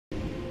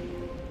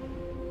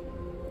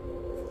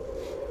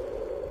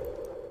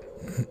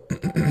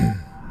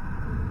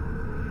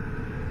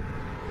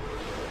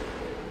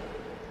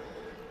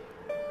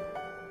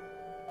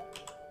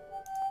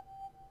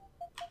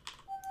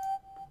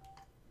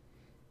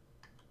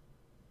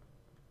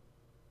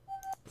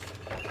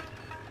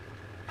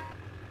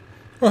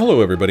Well,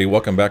 hello everybody,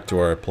 welcome back to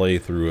our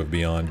playthrough of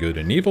Beyond Good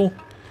and Evil.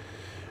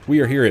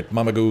 We are here at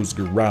Mamago's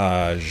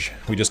garage.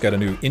 We just got a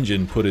new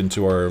engine put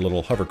into our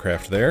little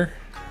hovercraft there,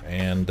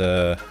 and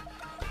we're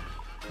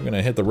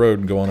gonna hit the road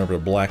and go on over to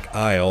Black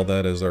Isle.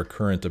 That is our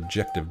current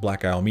objective.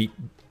 Black Isle, meet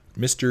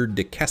Mr.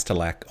 de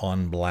Castellac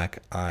on Black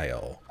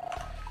Isle.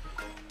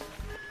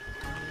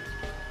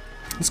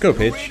 Let's go,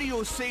 Pitch.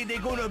 Radio say they're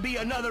gonna be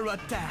another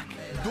attack.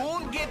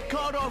 Don't get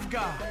caught off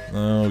guard.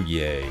 Oh,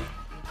 yay.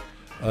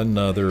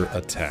 Another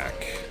attack.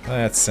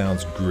 That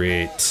sounds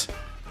great.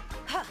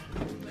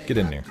 Get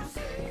in there.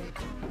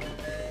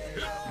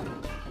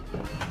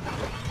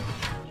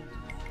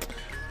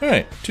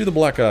 Alright, to the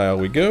Black Isle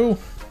we go.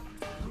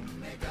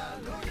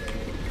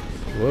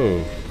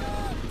 Whoa.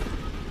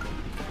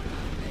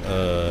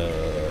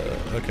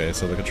 Okay,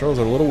 so the controls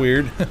are a little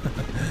weird.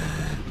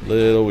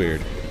 Little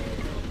weird.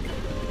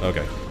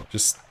 Okay,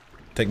 just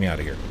take me out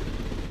of here.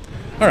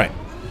 Alright.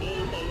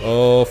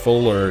 Oh,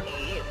 full alert.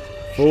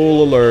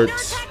 Full alert. They're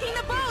attacking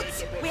the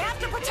boats. We have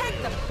to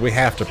protect them. We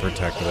have to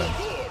protect them.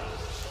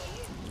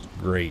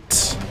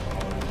 Great.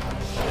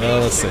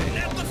 Let's see.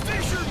 At the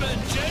fisherman,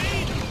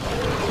 Jade.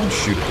 Don't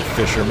shoot at the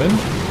fisherman.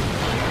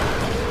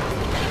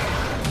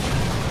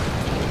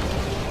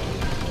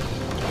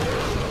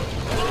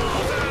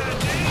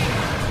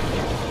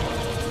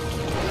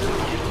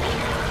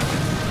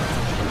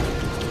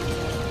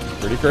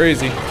 Pretty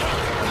crazy.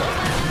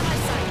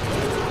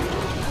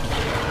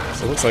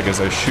 So it looks like as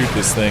I shoot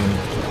this thing,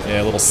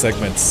 yeah, little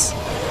segments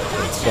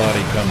of its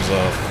body comes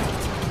off.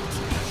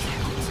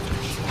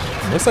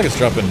 It looks like it's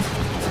dropping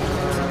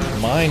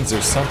mines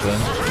or something.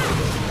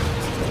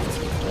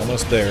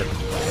 Almost there,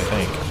 I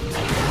think.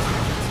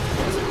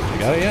 You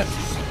got it yet?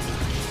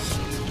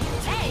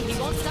 Hey, he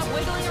won't stop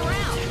wiggling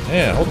around.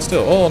 Yeah, hold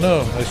still. Oh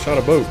no, I shot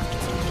a boat.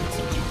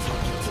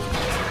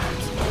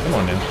 Come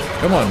on now.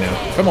 Come on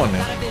now. Come on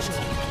now.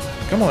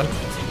 Come on.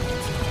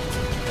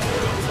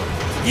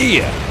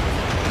 Yeah!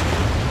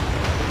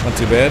 Not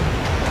too bad.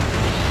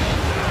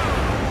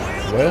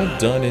 Well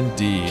done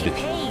indeed.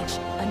 Page,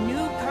 a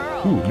new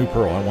pearl. Ooh, new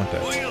pearl. I want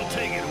that. We'll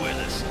take it with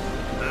us.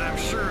 I'm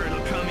sure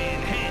it'll come in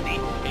handy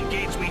in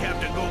case we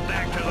have to go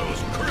back to those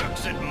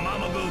crooks at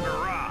Mamago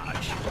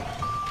Garage.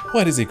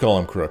 Why does he call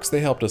them crooks?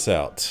 They helped us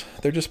out.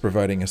 They're just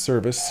providing a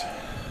service.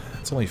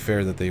 It's only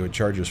fair that they would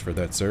charge us for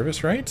that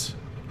service, right?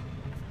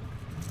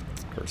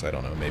 Of course, I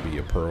don't know. Maybe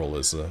a pearl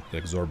is an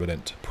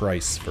exorbitant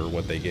price for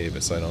what they gave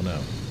us. I don't know.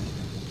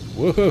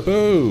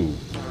 Woohoo!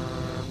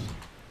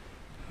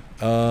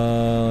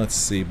 Let's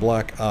see.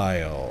 Black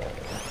Isle.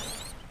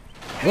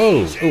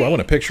 Whoa! Oh, I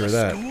want a picture of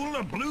that. School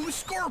of blue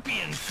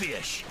scorpion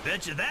fish.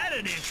 Bet you that'd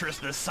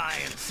interest the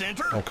science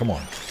center. Oh, come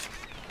on.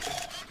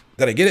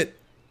 Did I get it?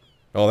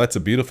 Oh, that's a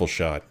beautiful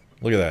shot.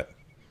 Look at that.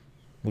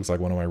 Looks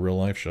like one of my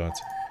real-life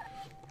shots.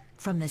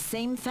 From the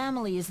same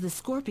family as the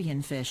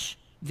scorpion fish.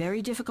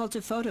 Very difficult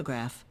to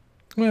photograph.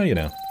 Well, you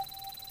know.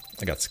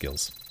 I got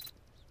skills.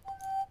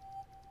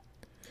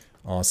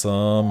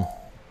 Awesome.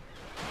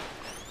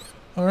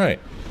 Alright.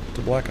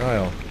 To Black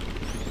Isle.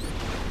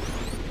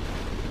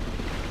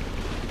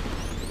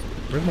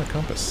 Where's my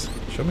compass?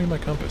 Show me my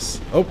compass.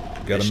 Oh,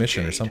 got a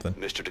mission or something.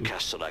 Mr. de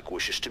Castellac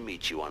wishes to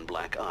meet you on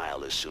Black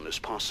Isle as soon as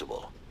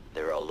possible.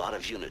 There are a lot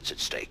of units at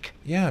stake.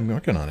 Yeah, I'm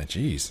working on it.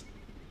 Jeez.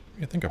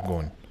 I think I'm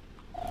going.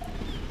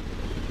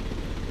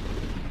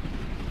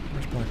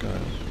 Where's Black Isle?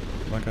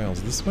 Black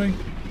Isle's this way?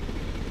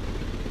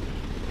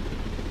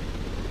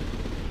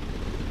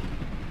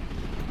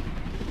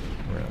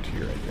 Around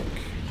here, I think.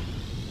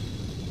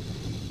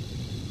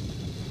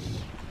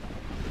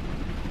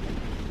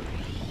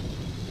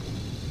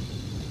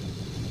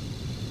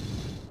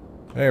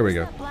 There we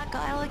go. Black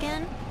Isle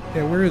again?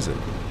 Yeah, where is it?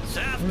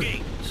 South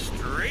gate,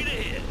 straight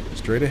ahead.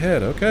 Straight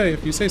ahead. Okay,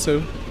 if you say so.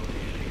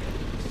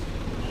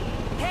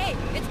 Hey,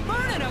 it's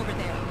burning over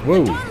there.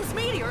 Whoa. The DomZ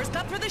meteors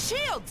cut through the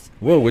shields.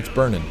 Whoa, it's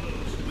burning.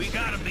 We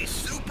gotta be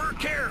super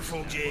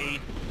careful,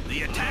 Jade.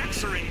 The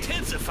attacks are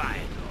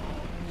intensifying.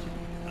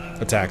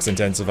 Attacks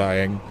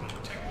intensifying.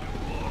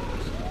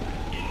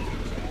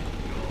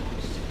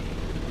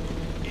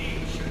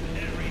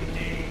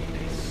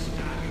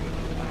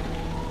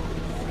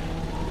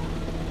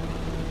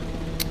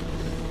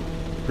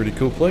 Pretty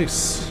cool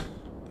place.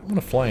 I want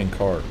a flying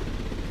car.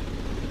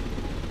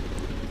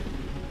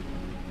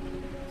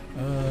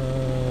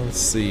 Let's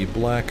see.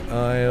 Black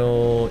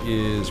Isle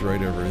is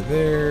right over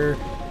there.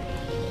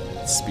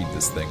 Let's speed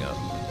this thing up.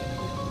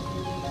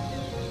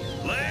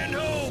 Land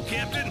ho,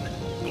 Captain.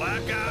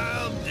 Black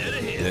Isle dead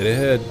ahead. Dead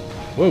ahead.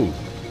 Whoa.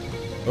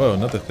 Whoa,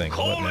 another thing. What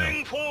now?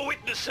 Calling for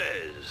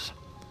witnesses.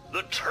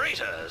 The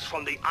traitors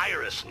from the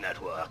Iris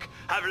Network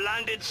have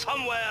landed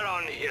somewhere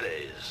on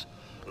Hillys.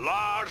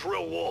 Large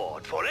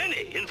reward for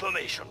any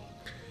information.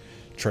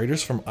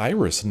 Traders from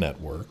Iris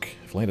Network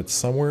have landed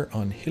somewhere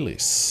on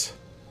Hillys.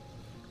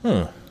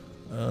 Huh.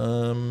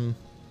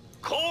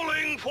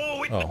 Calling for Oh,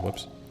 witnesses.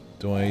 whoops.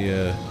 Do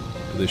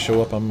they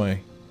show up on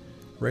my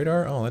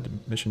radar? Oh,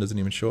 that mission doesn't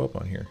even show up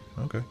on here.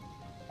 Okay.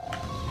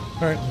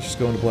 Alright, let's just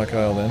go into Black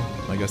Isle then.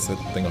 I guess that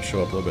thing will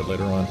show up a little bit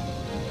later on.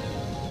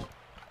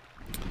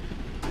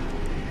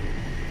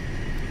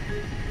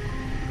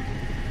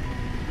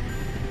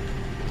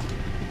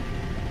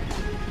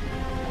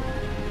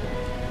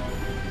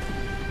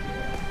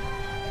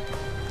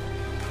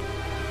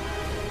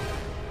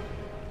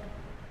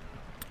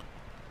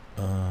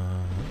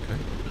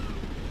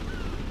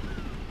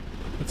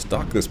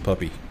 dock this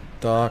puppy.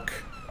 Dock.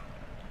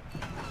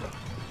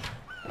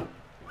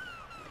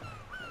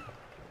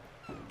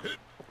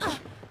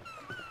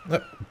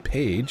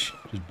 Paige,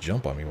 just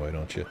jump on me, why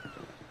don't you?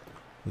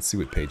 Let's see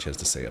what Paige has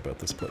to say about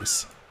this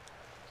place.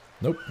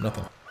 Nope,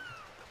 nothing.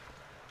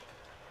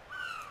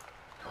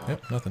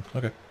 Yep, nothing.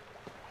 Okay.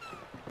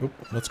 Oop,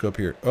 let's go up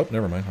here. Oh,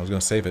 never mind. I was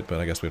going to save it, but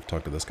I guess we have to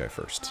talk to this guy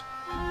first.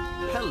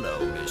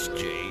 Hello, Miss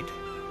Jade.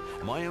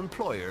 My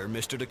employer,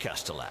 Mr. de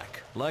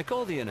Castellac, like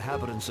all the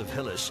inhabitants of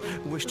Hillys,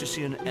 wish to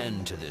see an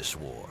end to this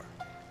war.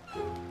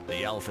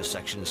 The Alpha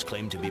sections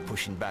claim to be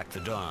pushing back the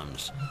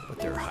DomZ, but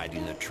they're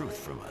hiding the truth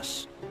from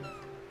us.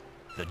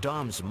 The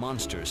DomZ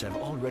monsters have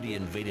already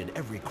invaded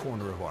every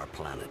corner of our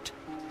planet.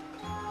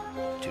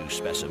 2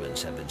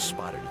 specimens have been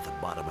spotted at the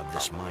bottom of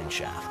this mine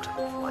shaft.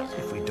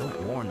 If we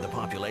don't warn the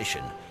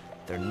population,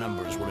 their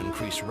numbers will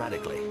increase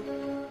radically.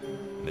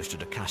 Mr.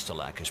 de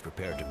Castellac is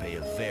prepared to pay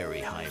a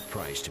very high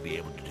price to be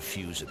able to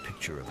defuse a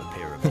picture of a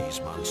pair of these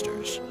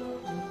monsters.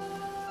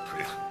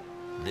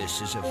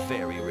 This is a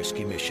very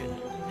risky mission,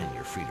 and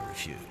you're free to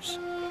refuse.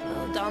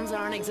 Well, DomZ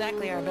aren't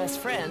exactly our best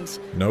friends.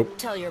 Nope.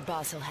 Tell your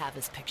boss he'll have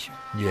his picture.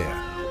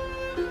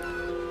 Yeah.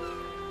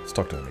 Let's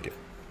talk to him again.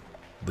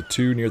 The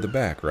 2 near the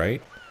back,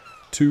 right?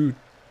 2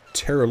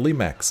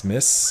 Pterolimax,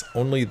 miss.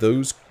 Only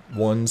those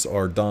ones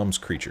are DomZ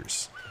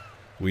creatures.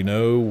 We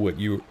know that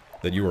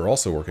you are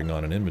also working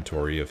on an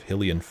inventory of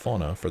Hylian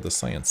fauna for the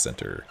Science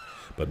Center,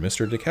 but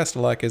Mr. de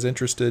Castellac is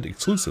interested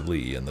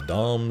exclusively in the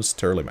DomZ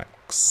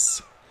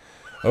Pterolimax.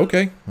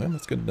 Okay, well,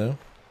 that's good to know.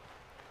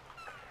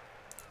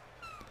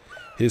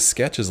 His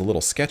sketch is a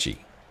little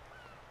sketchy.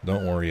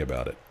 Don't worry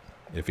about it.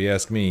 If you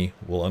ask me,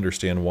 we'll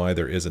understand why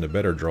there isn't a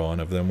better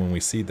drawing of them when we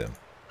see them.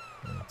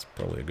 That's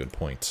probably a good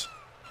point.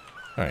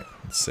 Alright,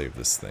 let's save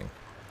this thing.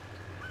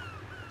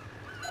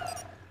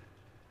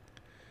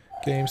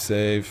 Game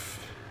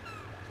save.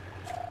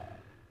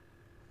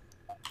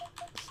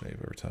 Save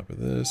over top of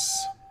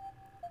this.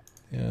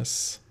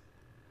 Yes.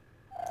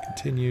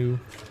 Continue.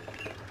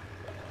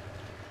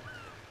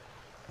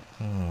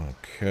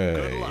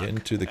 Okay,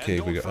 into the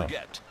cave we go. Don't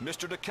forget,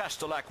 Mr. de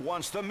Castellac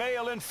wants the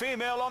male and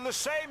female on the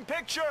same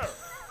picture.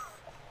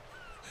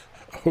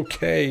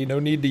 Okay, no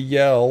need to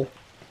yell.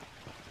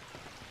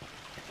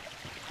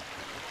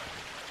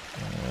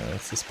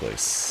 What's this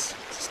place?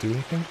 Does this do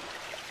anything?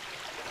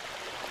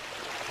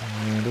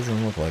 It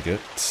doesn't look like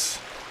it.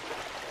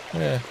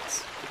 Yeah.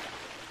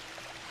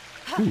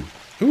 Ooh.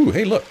 Ooh,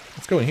 hey look.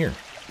 Let's go in here.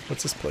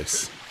 What's this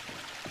place?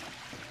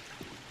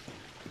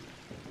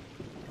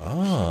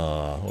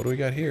 Ah, what do we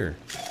got here?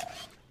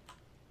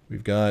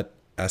 We've got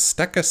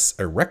Astecus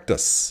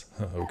erectus.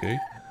 Okay.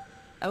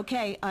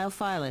 Okay, I'll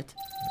file it.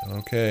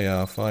 Okay,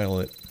 I'll file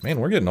it. Man,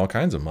 we're getting all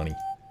kinds of money.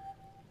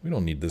 We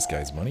don't need this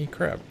guy's money.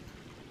 Crap.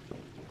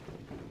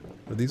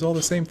 Are these all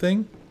the same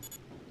thing?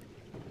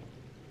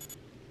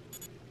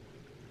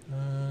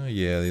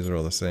 Yeah, these are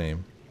all the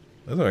same.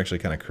 Those are actually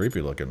kind of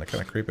creepy looking. They're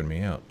kind of creeping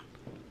me out.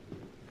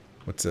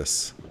 What's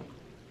this?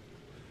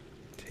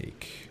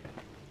 Take.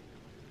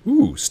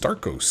 Ooh,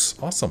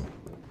 Starkos. Awesome.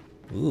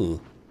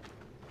 Ooh.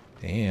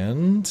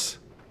 And...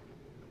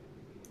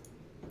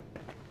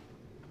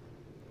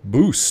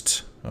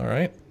 Boost.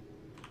 Alright.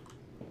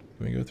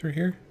 Can we go through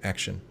here?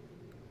 Action.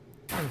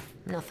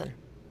 Nothing.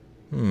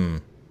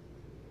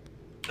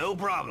 No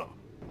problem.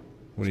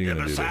 What are you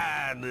gonna do Step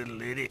there? aside, little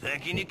lady.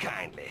 Thanking you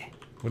kindly.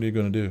 What are you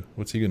gonna do?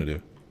 What's he gonna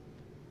do?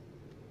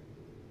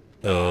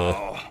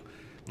 Oh,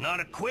 not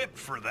equipped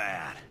for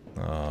that.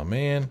 Aw,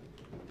 man.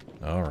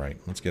 Alright,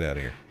 let's get out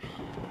of here.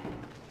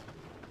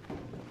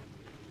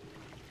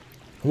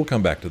 We'll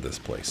come back to this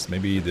place.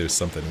 Maybe there's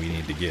something we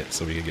need to get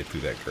so we can get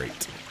through that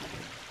crate.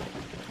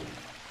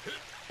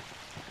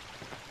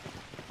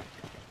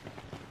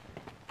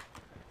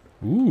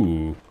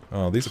 Ooh.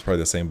 Oh, these are probably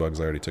the same bugs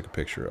I already took a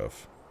picture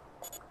of.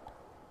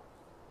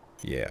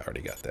 Yeah, I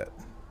already got that.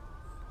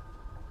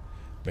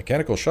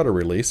 Mechanical shutter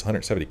release,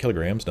 170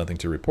 kilograms, nothing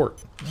to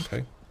report.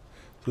 Okay.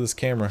 So this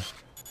camera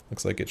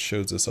looks like it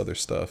shows us other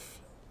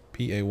stuff.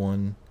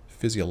 PA1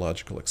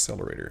 physiological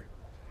accelerator.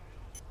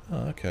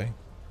 Oh, okay.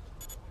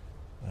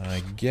 I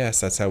guess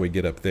that's how we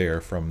get up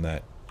there from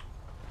that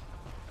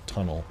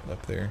tunnel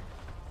up there.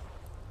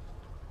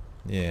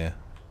 Yeah.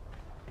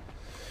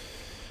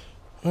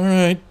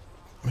 Alright.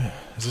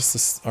 Is this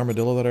this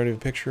armadillo that I already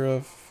have a picture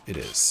of? It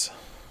is.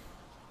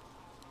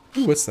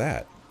 Ooh, what's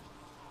that?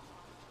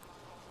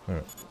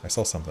 Oh, I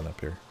saw something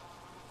up here.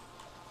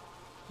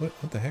 What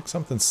the heck?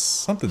 Something's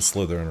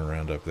slithering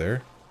around up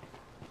there.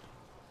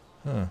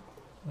 Huh.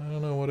 I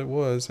don't know what it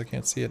was. I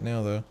can't see it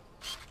now, though.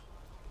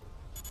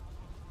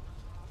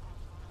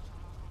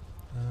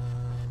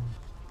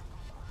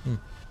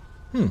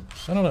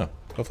 I don't know.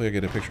 Hopefully I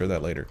get a picture of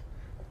that later.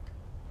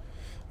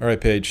 Alright,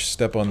 Paige.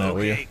 Step on that,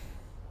 will you?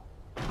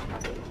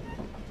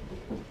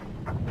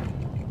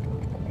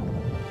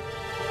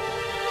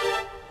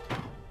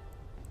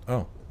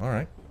 Oh,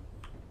 alright.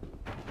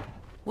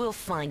 We'll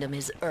find him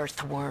his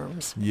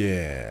earthworms.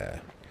 Yeah.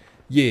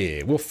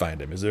 Yeah, we'll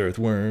find him as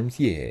earthworms.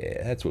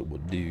 Yeah, that's what we'll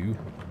do.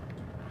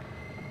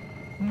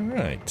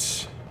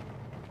 Alright.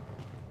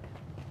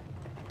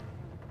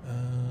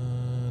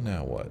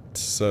 Now what?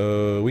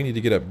 So we need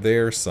to get up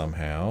there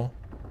somehow.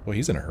 Well,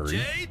 he's in a hurry.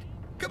 Jade,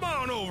 come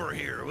on over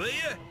here, will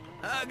you?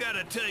 I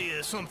gotta tell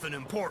you something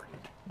important.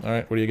 All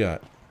right, what do you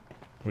got?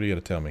 What do you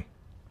got to tell me?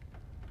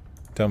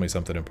 Tell me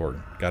something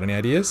important. Got any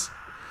ideas?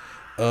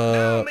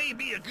 Now may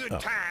be a good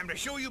time to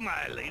show you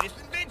my latest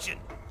invention.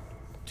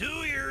 2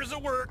 years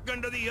of work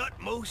under the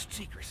utmost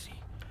secrecy.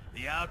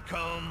 The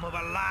outcome of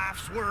a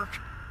life's work.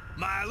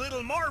 My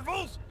little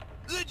marvels,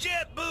 the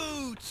jet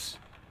boots.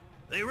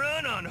 They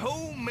run on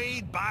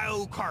homemade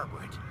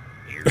biocarburant.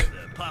 Here's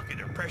the pocket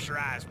of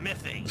pressurized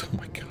methane. Oh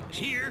my gosh.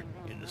 Here,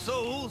 in the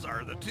soles,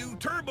 are the 2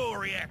 turbo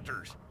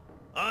reactors.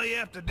 All you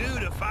have to do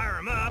to fire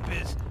them up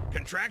is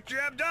contract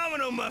your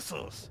abdominal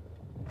muscles.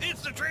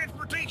 It's the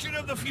transportation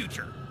of the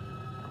future.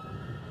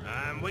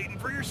 I'm waiting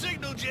for your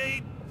signal,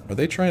 Jade. Are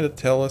they trying to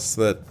tell us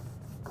that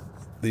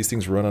these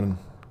things run on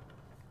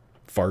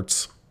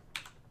farts?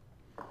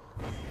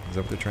 Is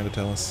that what they're trying to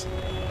tell us?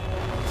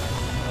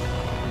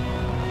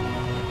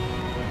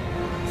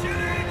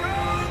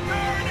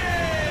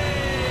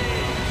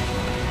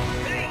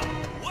 Hey,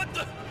 what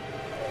the?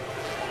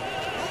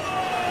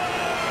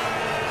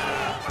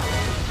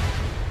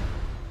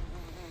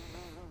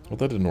 Well,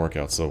 that didn't work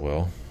out so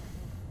well.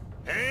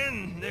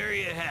 And there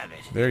you have it.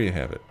 There you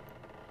have it.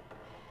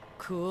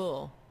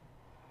 Cool.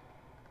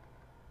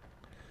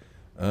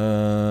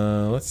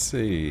 Let's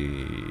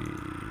see.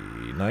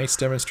 Nice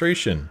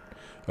demonstration.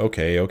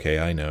 Okay,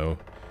 I know.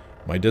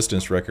 My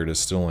distance record is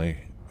still only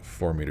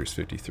 4 meters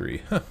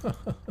 53.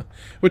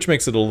 Which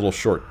makes it a little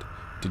short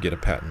to get a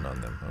patent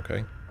on them,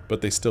 okay?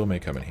 But they still may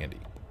come in handy.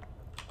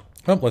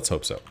 Well, let's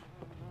hope so.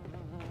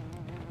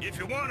 If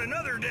you want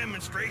another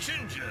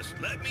demonstration, just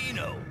let me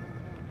know.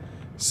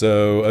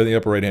 So, in the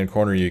upper right-hand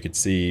corner, you can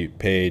see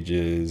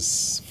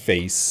Paige's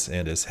face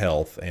and his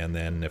health, and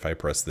then if I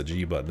press the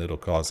G button,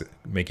 it'll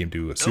make him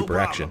do a super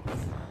action.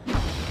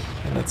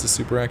 And that's a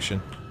super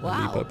action.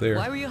 Wow. Leap up there.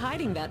 Why were you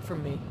hiding that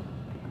from me?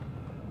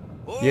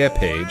 Yeah, I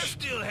Paige.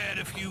 still had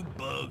a few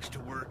bugs to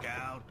work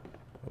out.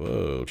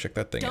 Whoa, check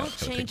that thing out. Don't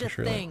Gotta take change a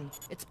picture of that. thing.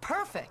 It's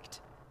perfect.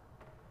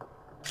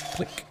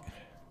 Click.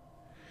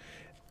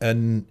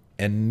 An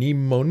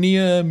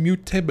pneumonia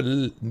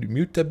mutabilis.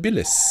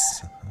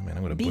 Oh, man,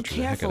 I'm gonna Be butcher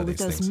the heck out careful of with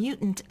these those things.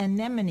 mutant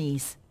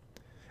anemones.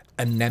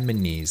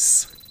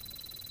 Anemones.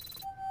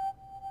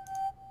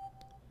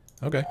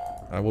 Okay,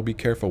 I will be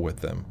careful with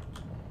them.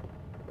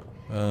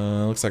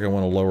 Looks like I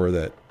want to lower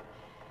that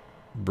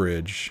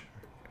bridge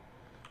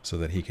so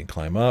that he can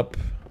climb up.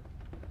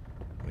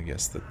 I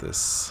guess that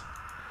this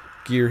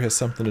gear has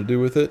something to do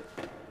with it.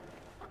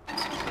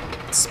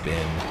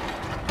 Spin.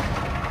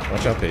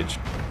 Watch out, Paige.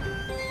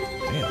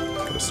 Damn,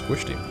 could have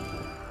squished him.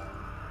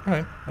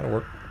 Alright, that'll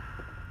work.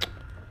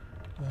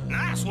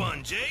 Nice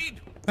one,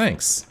 Jade.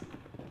 Thanks.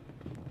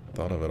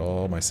 Thought of it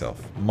all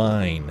myself.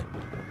 Mine.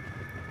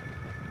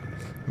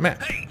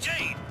 Map. Hey,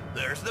 Jade,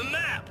 there's the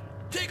map.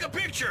 Take a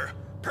picture.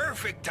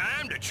 Perfect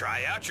time to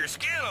try out your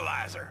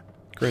scanalyzer.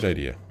 Great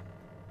idea.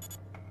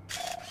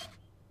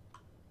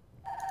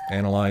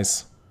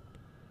 Analyze.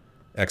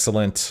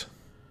 Excellent.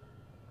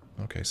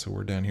 Okay, so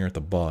we're down here at the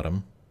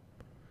bottom.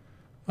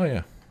 Oh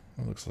yeah,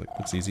 it looks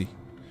easy.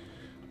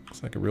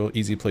 Looks like a real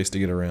easy place to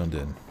get around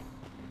in.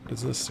 What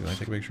is this? Can I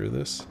take a picture of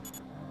this?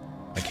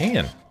 I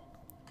can.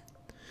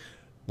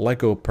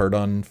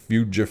 Lycoperdon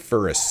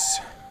fugiferus.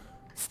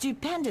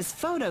 Stupendous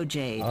photo,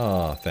 Jade.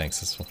 Ah, thanks.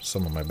 That's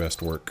some of my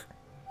best work.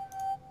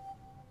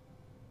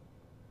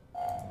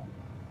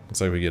 Looks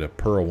like we get a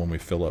pearl when we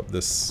fill up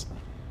this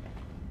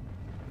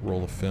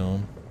roll of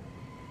film.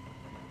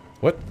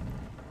 What?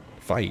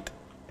 Fight?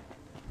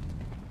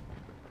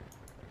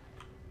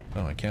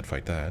 Oh, I can't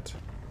fight that.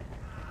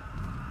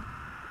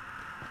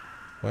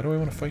 Why do I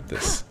want to fight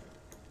this?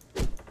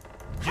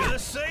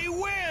 Just say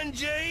when,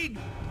 Jade.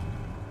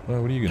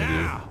 Well, what are you gonna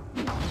Now.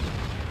 do?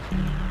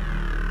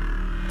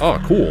 Oh,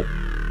 cool.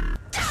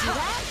 See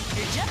that?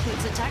 Your jet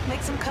boots attack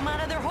makes them come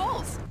out of their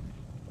holes.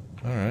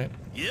 Alright,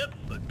 Yep,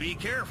 but be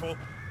careful.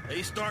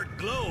 They start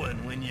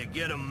glowing when you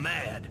get them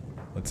mad.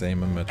 let's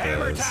aim them at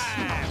Hammer those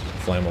time!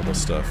 flammable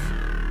stuff.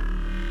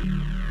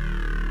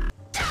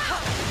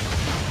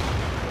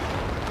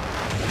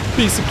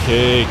 Piece of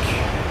cake.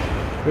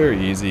 Very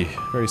easy.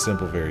 Very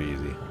simple, very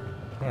easy.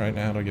 Alright,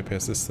 now how do I get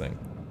past this thing?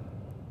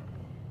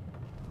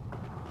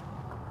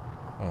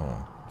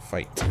 Oh,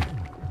 fight.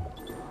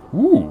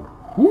 Ooh!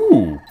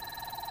 Ooh!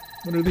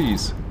 What are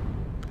these?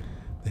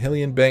 The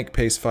Hillian Bank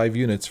pays 5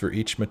 units for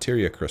each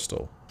materia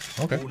crystal.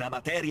 Okay. Una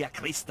materia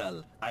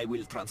crystal. I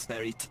will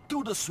transfer it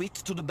to the suite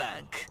to the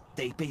bank.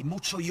 They pay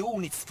mucho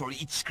units for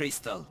each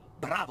crystal.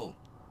 Bravo.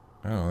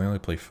 Oh, they only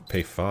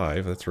pay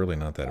 5. That's really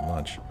not that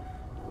much.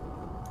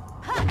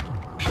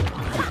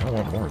 I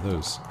want more of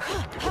those.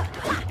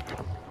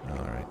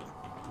 Alright.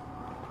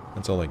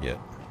 That's all I get.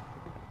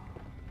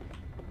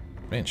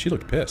 Man, she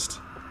looked pissed.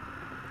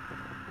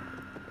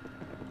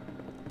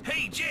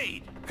 Hey,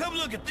 Jade, come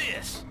look at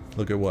this.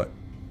 Look at what?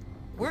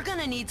 We're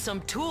gonna need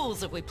some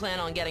tools if we plan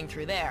on getting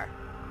through there.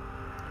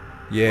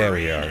 Yeah, We're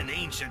we in are. an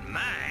ancient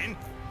mine.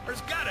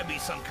 There's gotta be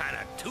some kind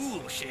of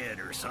tool shed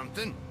or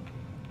something.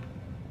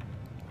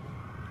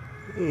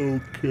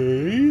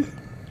 Okay.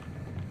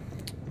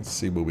 Let's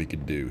see what we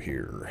could do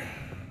here.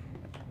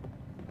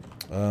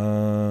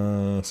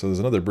 So there's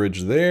another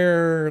bridge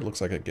there. Looks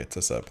like it gets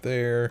us up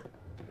there.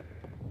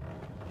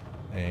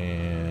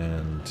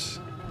 And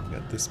we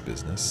got this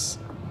business.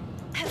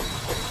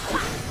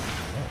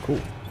 Oh,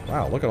 cool.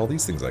 Wow, look at all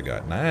these things I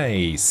got.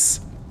 Nice.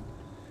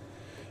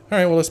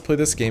 Alright, well, let's play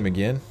this game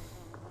again.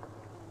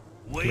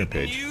 Come here,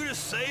 Paige. You to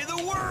say the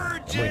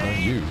word, I'm waiting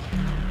on you.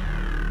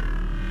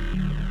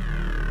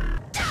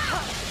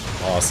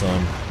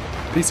 Awesome.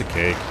 Piece of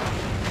cake.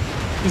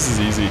 This is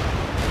easy.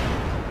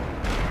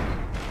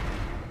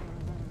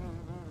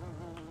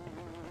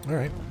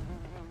 Alright.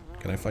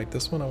 Can I fight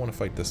this one? I want to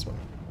fight this one.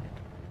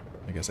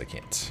 I guess I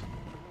can't.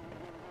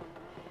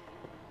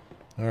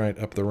 Alright,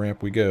 up the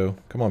ramp we go.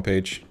 Come on,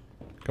 Paige.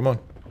 Come on.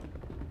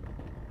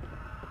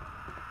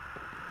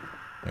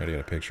 I already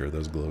got a picture of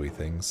those glowy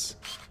things.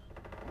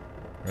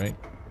 Right?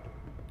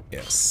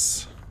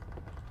 Yes.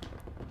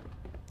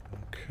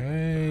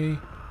 Okay.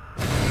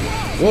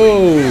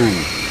 Whoa!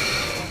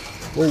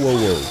 Whoa, whoa,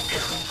 whoa.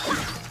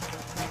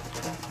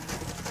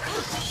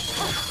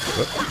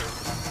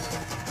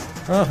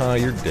 Uh-huh,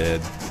 you're dead.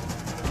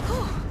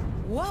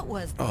 What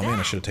was that? Oh man,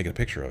 I should have taken a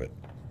picture of it.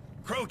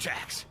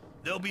 Crotachs.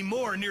 There'll be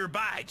more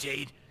nearby,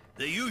 Jade.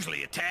 They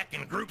usually attack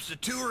in groups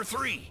of 2 or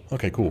 3.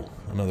 Okay, cool.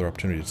 Another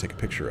opportunity to take a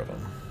picture of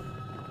them.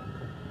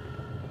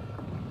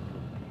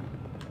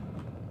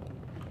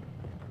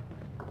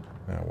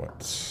 Now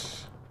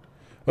what?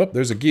 Oh,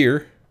 there's a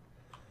gear.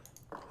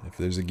 If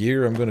there's a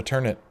gear, I'm going to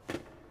turn it.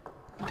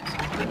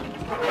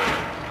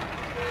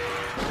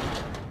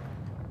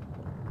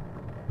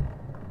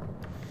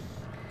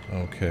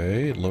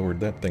 Okay, it lowered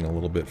that thing a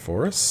little bit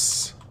for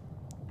us.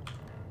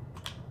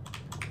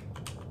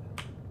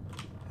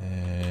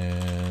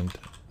 And...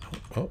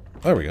 oh,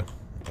 there we go.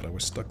 Thought I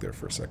was stuck there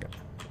for a second.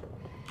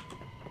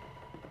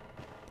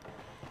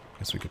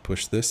 Guess we could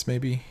push this,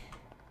 maybe?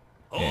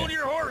 Hold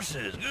your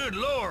horses. Good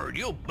lord,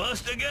 you'll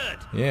bust a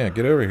gut. Yeah,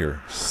 get over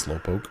here,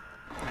 slowpoke.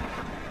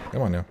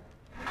 Come on now.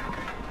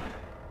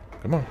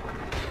 Come on.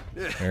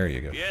 There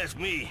you go. If you ask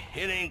me,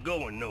 it ain't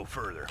going no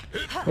further.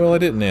 Well, I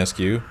didn't ask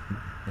you.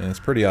 And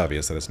it's pretty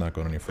obvious that it's not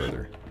going any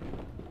further.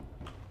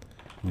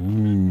 Ooh.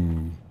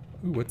 Ooh,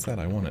 what's that?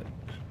 I want it.